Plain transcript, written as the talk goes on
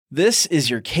This is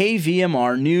your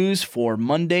KVMR news for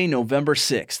Monday, November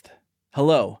 6th.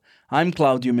 Hello, I'm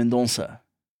Cláudio Mendonça.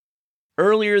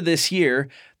 Earlier this year,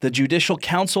 the Judicial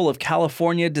Council of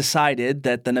California decided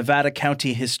that the Nevada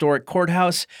County Historic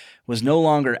Courthouse was no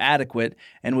longer adequate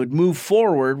and would move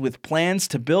forward with plans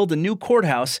to build a new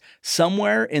courthouse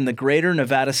somewhere in the greater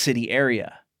Nevada City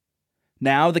area.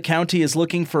 Now, the county is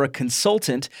looking for a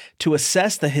consultant to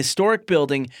assess the historic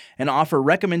building and offer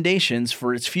recommendations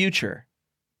for its future.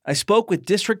 I spoke with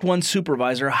District 1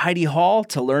 Supervisor Heidi Hall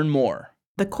to learn more.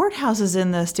 The courthouses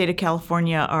in the state of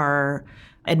California are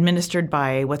administered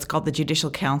by what's called the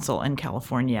Judicial Council in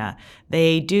California.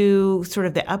 They do sort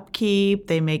of the upkeep,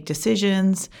 they make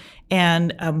decisions,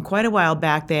 and quite a while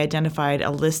back they identified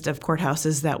a list of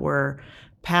courthouses that were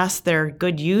past their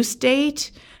good use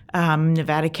date.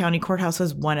 Nevada County Courthouse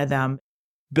was one of them.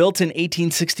 Built in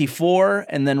 1864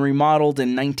 and then remodeled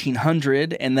in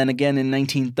 1900 and then again in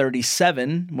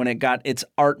 1937 when it got its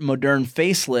Art Moderne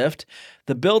facelift,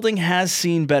 the building has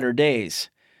seen better days.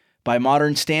 By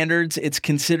modern standards, it's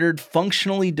considered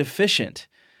functionally deficient.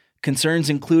 Concerns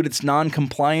include its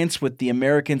non-compliance with the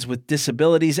Americans with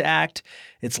Disabilities Act,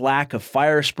 its lack of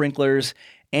fire sprinklers,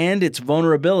 and its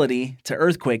vulnerability to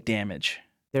earthquake damage.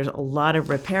 There's a lot of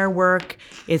repair work.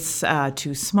 It's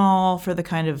too small for the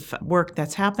kind of work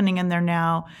that's happening in there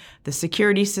now. The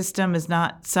security system is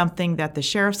not something that the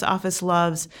sheriff's office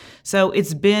loves. So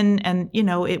it's been, and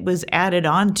it was added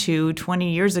on to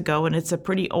 20 years ago, and it's a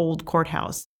pretty old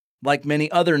courthouse. Like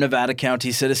many other Nevada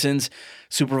County citizens,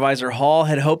 Supervisor Hall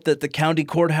had hoped that the county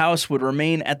courthouse would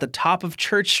remain at the top of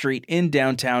Church Street in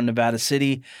downtown Nevada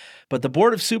City, but the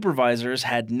Board of Supervisors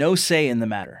had no say in the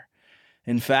matter.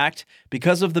 In fact,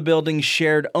 because of the building's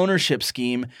shared ownership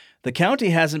scheme, the county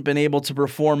hasn't been able to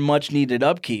perform much needed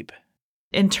upkeep.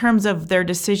 In terms of their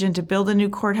decision to build a new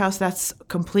courthouse, that's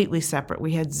completely separate.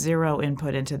 We had zero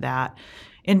input into that.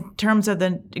 In terms of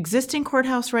the existing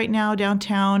courthouse right now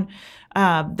downtown,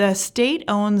 the state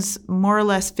owns more or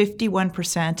less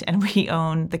 51%,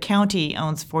 and the county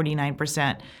owns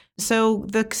 49%. So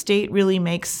the state really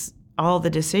makes all the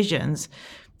decisions.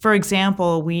 For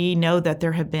example, we know that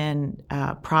there have been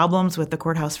problems with the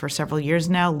courthouse for several years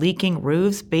now, leaking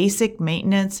roofs, basic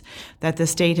maintenance that the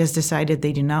state has decided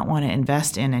they do not want to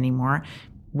invest in anymore.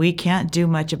 We can't do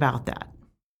much about that.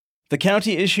 The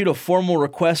county issued a formal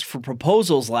request for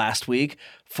proposals last week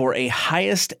for a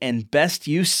highest and best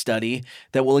use study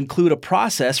that will include a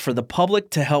process for the public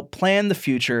to help plan the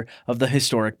future of the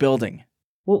historic building.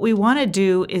 What we want to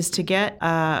do is to get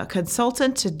a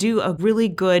consultant to do a really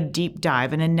good deep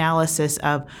dive, an analysis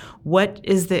of what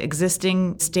is the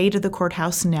existing state of the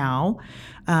courthouse now,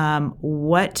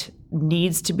 what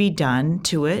needs to be done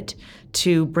to it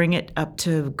to bring it up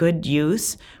to good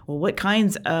use, what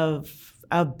kinds of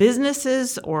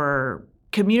businesses or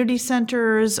community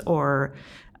centers or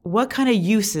what kind of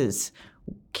uses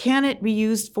can it be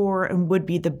used for and would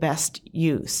be the best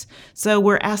use? So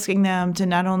we're asking them to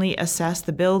not only assess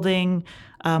the building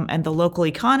and the local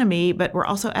economy, but we're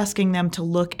also asking them to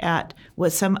look at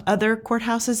what some other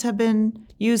courthouses have been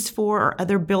used for or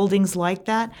other buildings like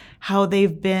that, how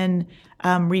they've been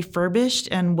refurbished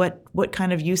and what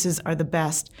kind of uses are the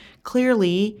best.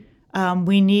 Clearly,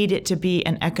 we need it to be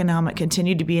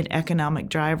continue to be an economic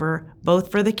driver, both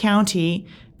for the county,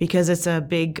 because it's a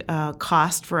big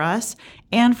cost for us,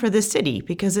 and for the city,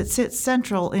 because it sits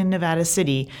central in Nevada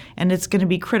City, and it's going to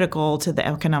be critical to the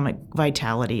economic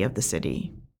vitality of the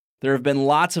city. There have been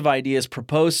lots of ideas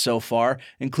proposed so far,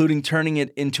 including turning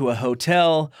it into a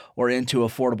hotel or into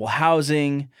affordable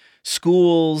housing,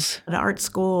 schools, an art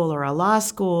school or a law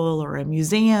school or a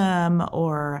museum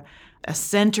or a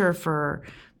center for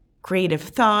creative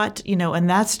thought, and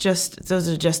those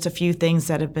are just a few things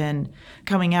that have been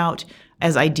coming out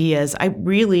as ideas. I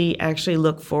really actually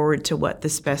look forward to what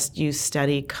this best use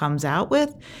study comes out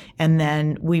with, and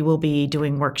then we will be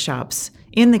doing workshops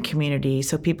in the community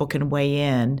so people can weigh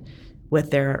in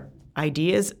with their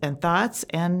ideas and thoughts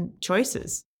and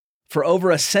choices. For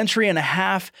over a century and a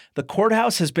half, the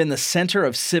courthouse has been the center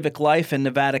of civic life in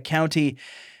Nevada County.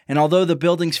 And although the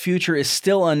building's future is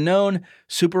still unknown,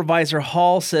 Supervisor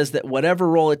Hall says that whatever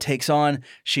role it takes on,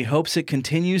 she hopes it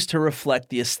continues to reflect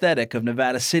the aesthetic of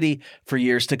Nevada City for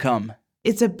years to come.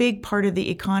 It's a big part of the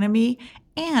economy,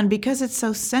 and because it's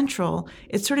so central,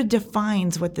 it sort of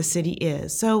defines what the city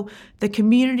is. So the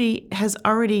community has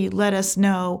already let us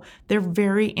know they're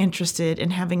very interested in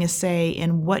having a say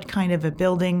in what kind of a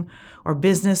building or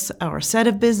business or set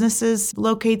of businesses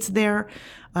locates there.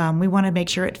 We want to make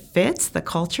sure it fits the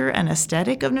culture and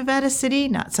aesthetic of Nevada City,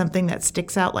 not something that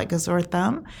sticks out like a sore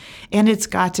thumb, and it's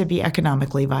got to be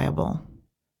economically viable.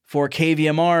 For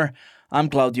KVMR, I'm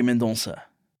Cláudio Mendonça.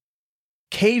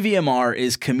 KVMR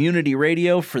is community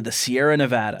radio for the Sierra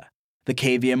Nevada. The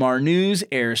KVMR News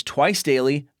airs twice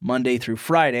daily, Monday through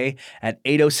Friday at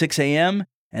 8:06 a.m.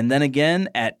 and then again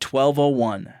at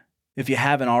 12:01. If you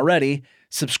haven't already,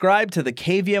 subscribe to the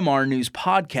KVMR News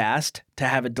podcast to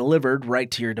have it delivered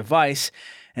right to your device,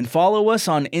 and follow us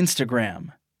on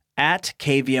Instagram at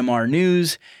KVMR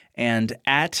News and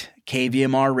at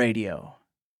KVMR Radio.